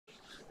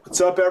What's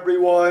up,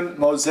 everyone?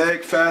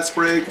 Mosaic fast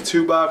break,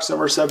 2 box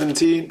number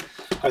 17.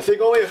 I think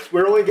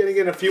we're only getting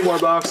in a few more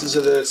boxes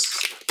of this.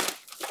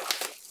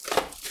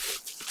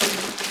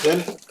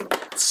 Then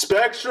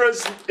Spectra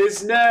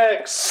is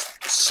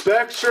next.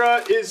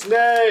 Spectra is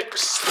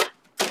next.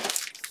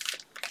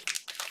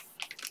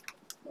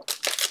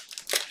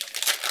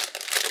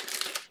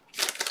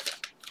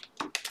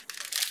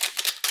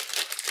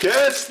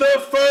 Guess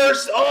the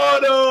first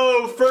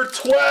auto for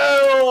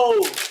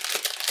 12.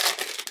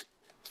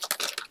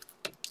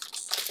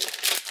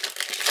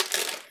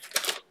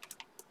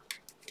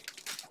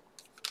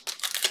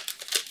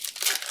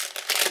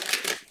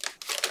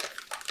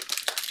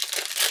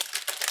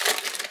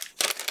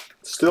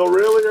 Still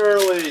really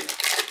early.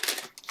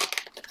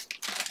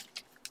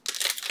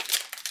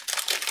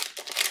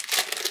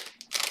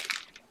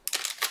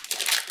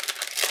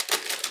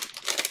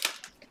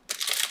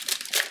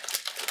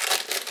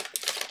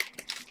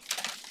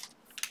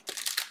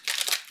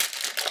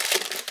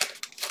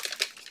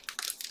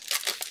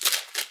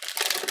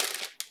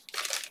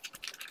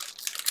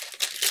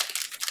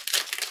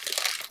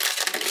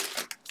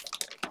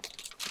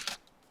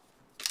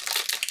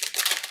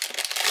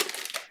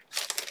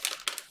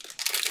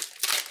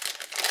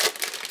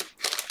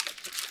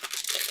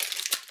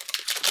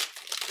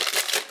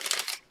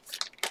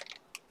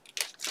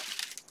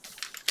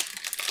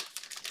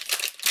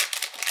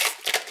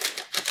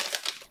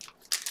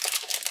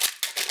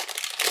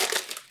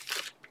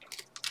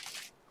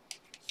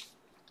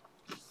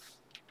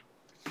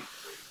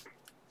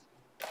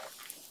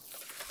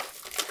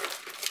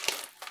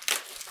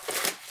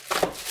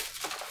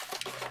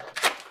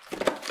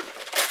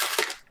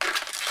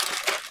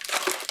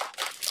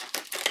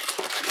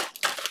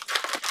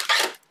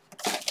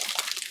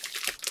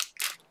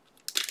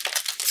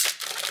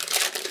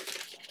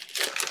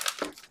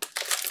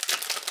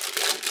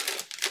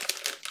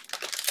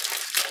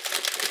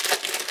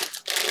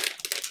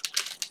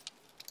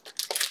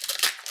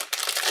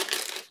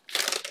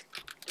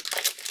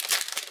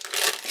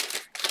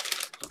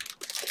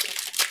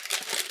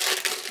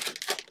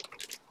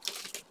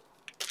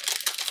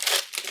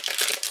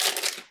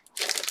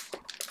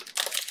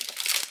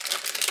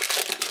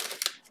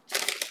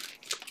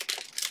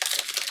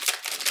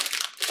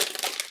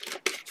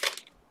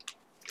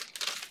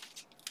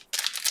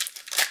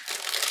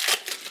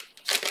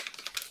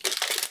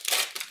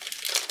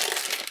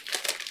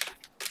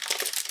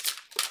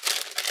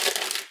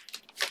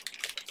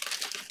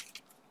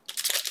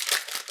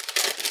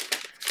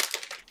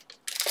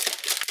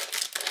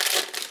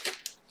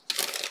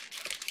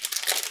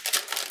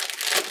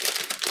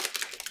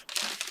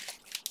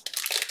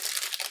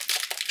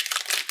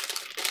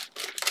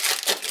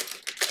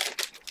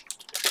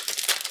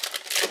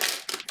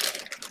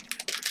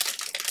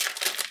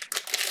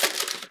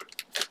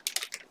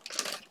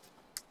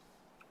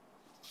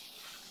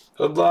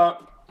 Good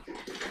luck.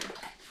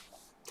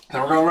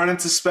 Now we're going to run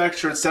into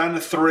Spectra. It's down to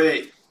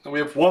 3. And we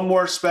have one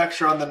more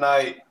Spectra on the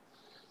night.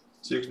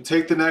 So you can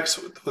take the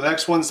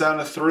next one's down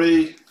to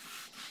 3.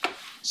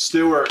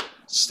 Stewart,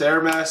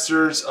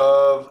 Stairmasters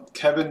of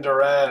Kevin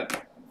Durant.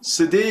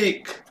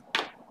 Sadiq,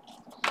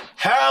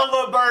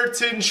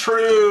 Halliburton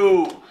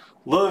True,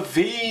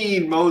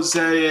 Levine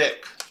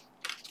Mosaic.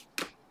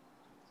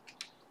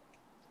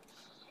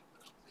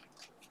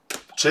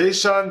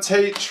 Jayshawn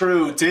Tate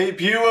True,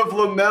 debut of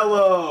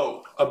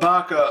LaMelo,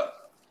 Ibaka,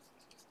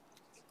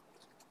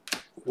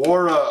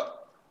 Wara,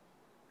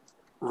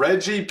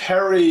 Reggie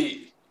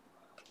Perry,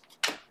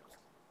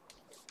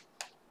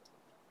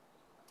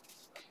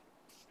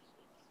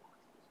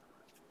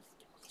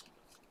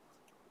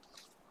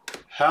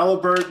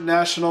 Halliburton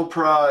National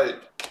Pride,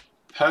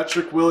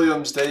 Patrick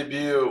Williams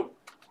debut,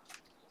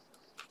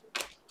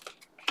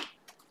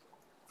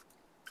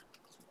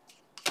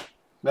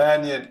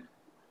 Mannion.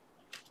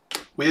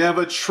 We have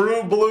a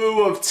true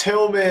blue of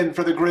Tillman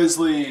for the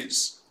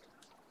Grizzlies.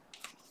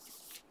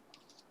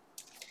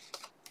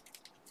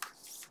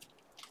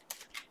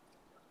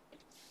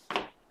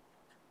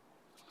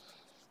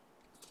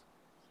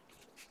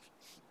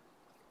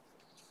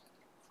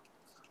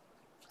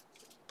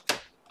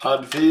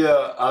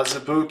 Advia,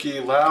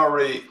 Azubuike,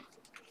 Lowry,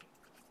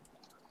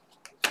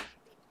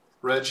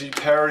 Reggie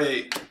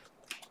Perry.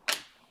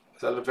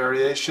 Is that a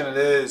variation? It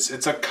is.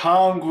 It's a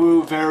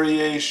Kongwu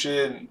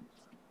variation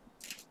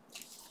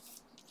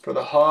for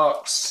the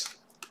Hawks.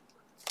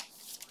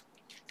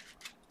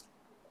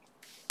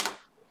 All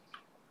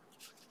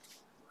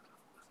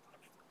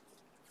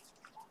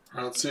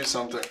right, let's see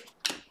something.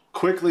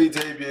 Quickly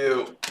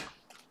debut.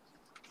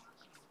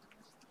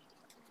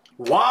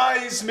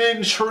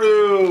 Wiseman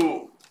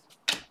True.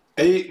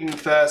 8 in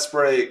fast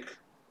break.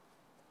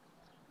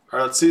 All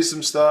right, let's see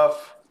some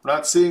stuff. We're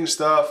not seeing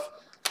stuff.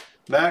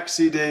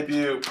 Maxey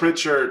debut.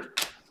 Pritchard.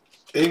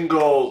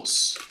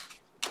 Ingalls.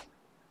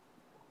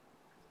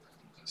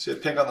 See a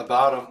pink on the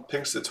bottom.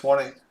 Pink's to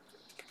 20.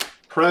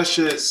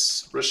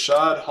 Precious.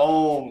 Rashad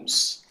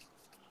Holmes.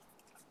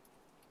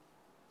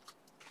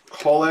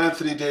 Cole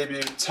Anthony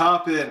debut.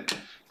 Toppin.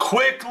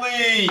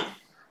 Quickly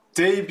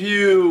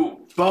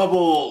debut.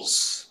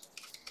 Bubbles.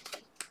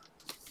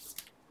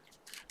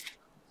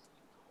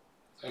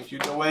 Thank you,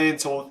 Dwayne.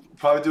 So we'll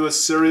probably do a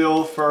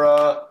cereal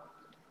for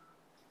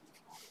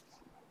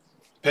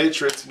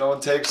Patriots. No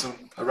one takes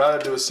them. I'd rather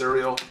do a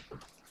cereal.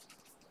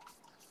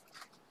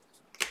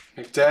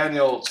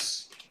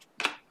 McDaniels.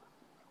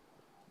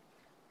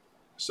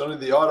 Still need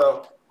the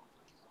auto.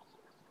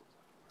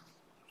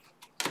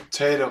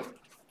 Tatum.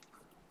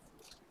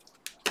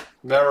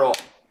 Merrill.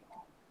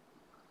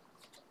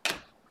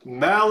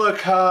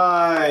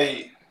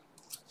 Malachi.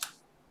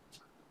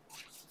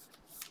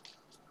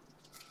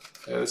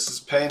 Yeah, this is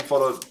painful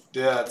to,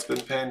 yeah, it's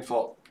been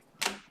painful.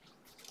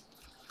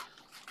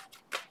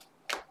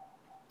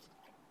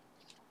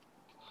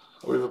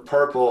 We have a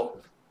purple.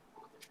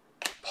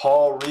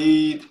 Paul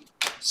Reed.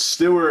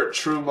 Stewart,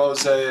 true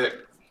Mosaic.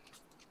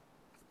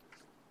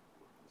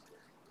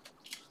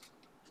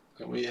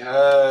 And we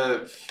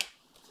have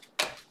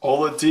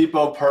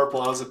Oladipo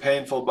purple. That was a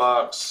painful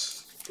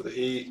box for the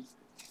Heat.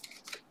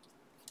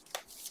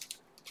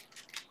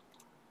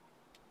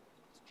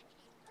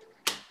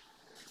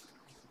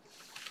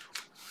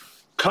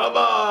 Come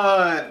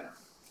on!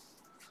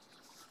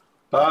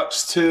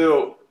 Box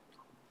 2.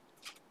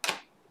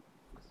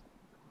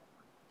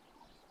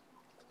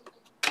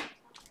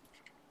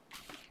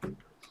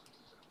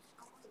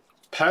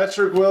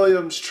 Patrick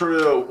Williams,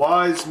 true.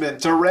 Wiseman.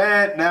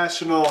 Durant,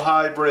 national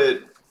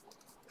hybrid.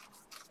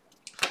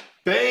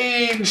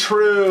 Bane,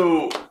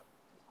 true.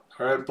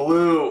 All right,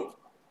 blue.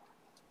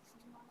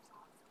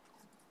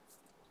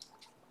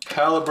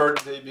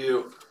 Halliburton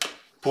debut.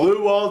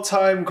 Blue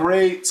all-time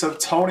greats of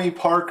Tony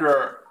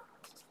Parker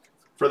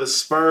for the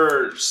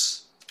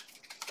Spurs.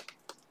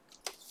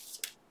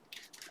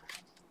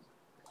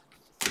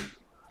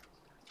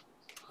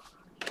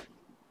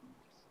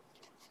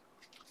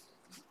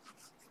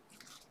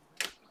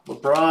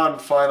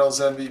 LeBron Finals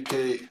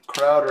MVP.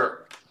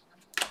 Crowder.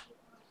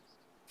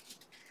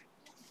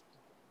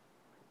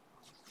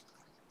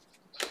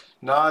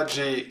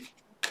 Najee.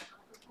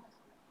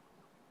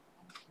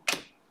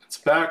 It's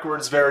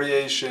backwards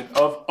variation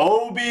of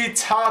Obi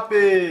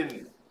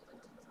Toppin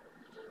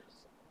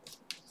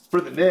for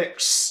the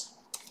Knicks.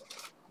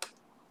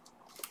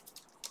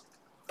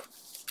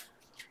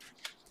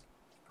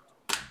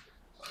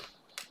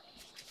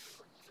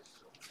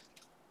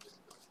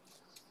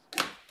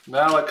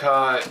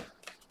 Malachi.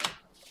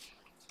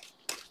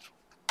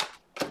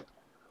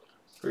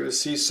 We're going to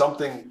see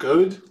something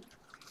good.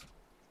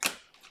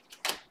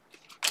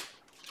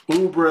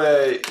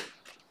 Oubre.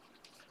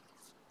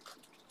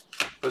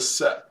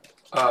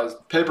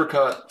 Paper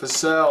cut.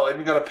 Vassell.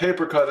 Even got a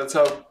paper cut. That's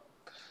how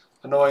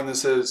annoying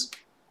this is.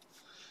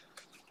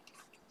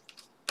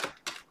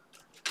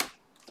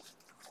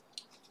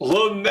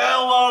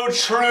 LaMelo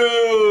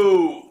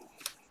true.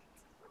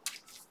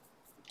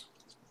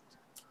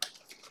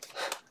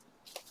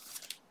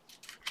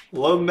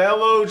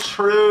 LaMelo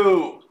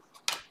true.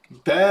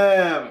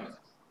 Bam.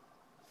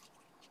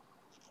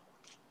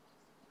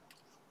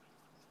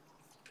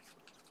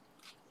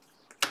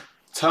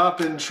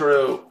 Toppin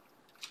true.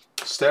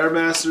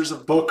 Stairmasters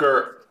of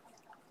Booker.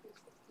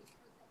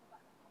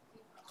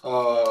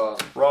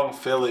 Wrong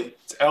Philly.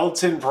 It's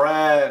Elton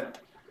Brand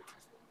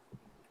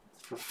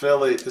for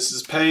Philly. This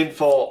is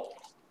painful.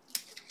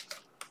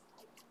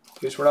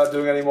 At least we're not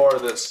doing any more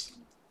of this.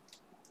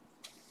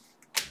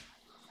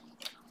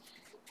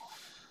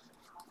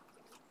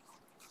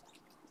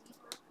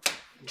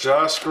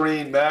 Josh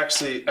Green,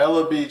 Maxey,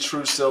 Ellaby,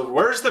 True Silver.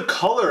 Where's the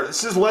color?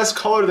 This is less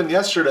color than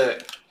yesterday.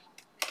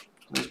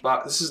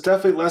 This is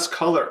definitely less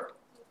color.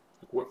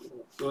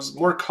 It was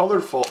more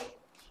colorful.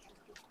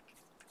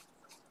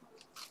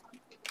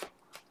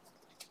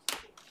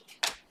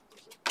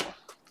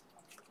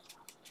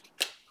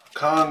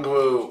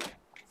 Kongwu.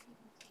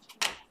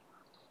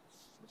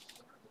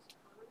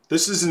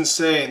 This is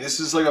insane. This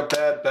is like a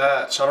bad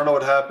batch. I don't know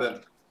what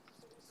happened.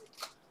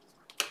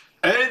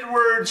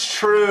 Edwards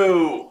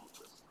true.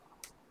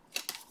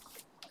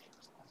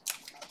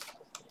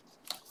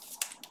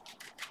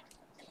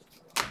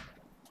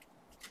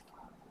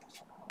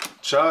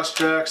 Josh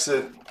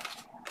Jackson.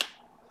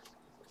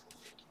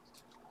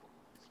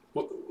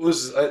 What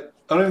was I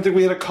don't even think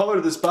we had a color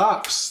to this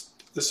box.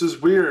 This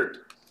is weird.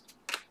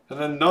 And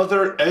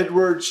another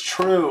Edwards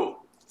true.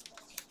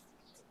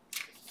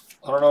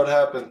 I don't know what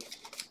happened.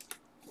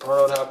 I don't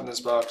know what happened in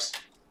this box.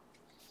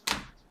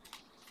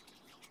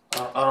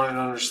 I don't even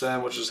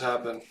understand what just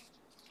happened.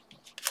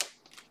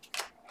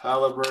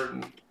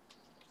 Halliburton.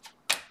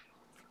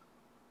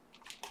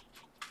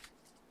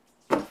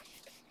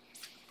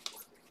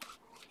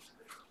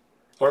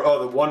 Or,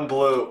 oh, the one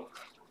blue.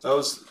 That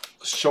was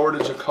a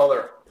shortage of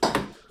color.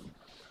 That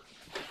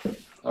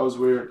was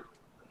weird.